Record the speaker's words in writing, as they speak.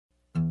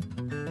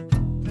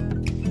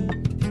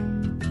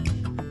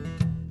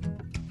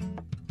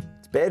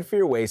bad for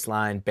your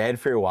waistline, bad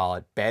for your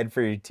wallet, bad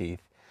for your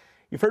teeth.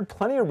 You've heard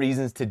plenty of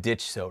reasons to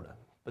ditch soda,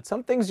 but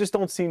some things just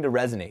don't seem to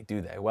resonate,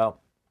 do they? Well,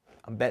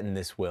 I'm betting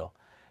this will.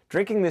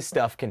 Drinking this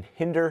stuff can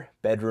hinder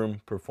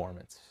bedroom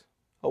performance.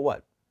 Oh,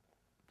 what?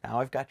 Now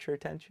I've got your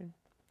attention?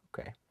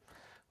 Okay.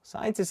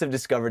 Scientists have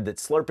discovered that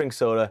slurping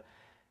soda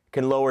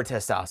can lower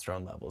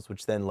testosterone levels,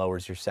 which then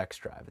lowers your sex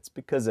drive. It's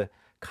because a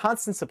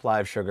constant supply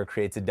of sugar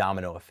creates a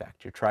domino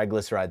effect. Your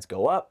triglycerides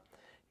go up,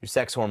 your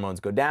sex hormones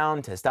go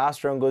down,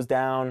 testosterone goes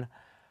down.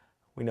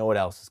 We know what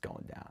else is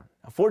going down.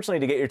 Now, fortunately,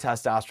 to get your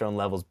testosterone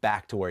levels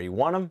back to where you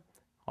want them,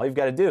 all you've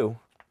got to do,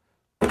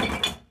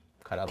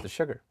 cut out the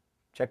sugar.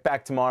 Check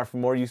back tomorrow for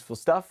more useful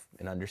stuff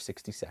in under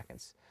 60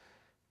 seconds.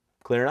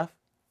 Clear enough?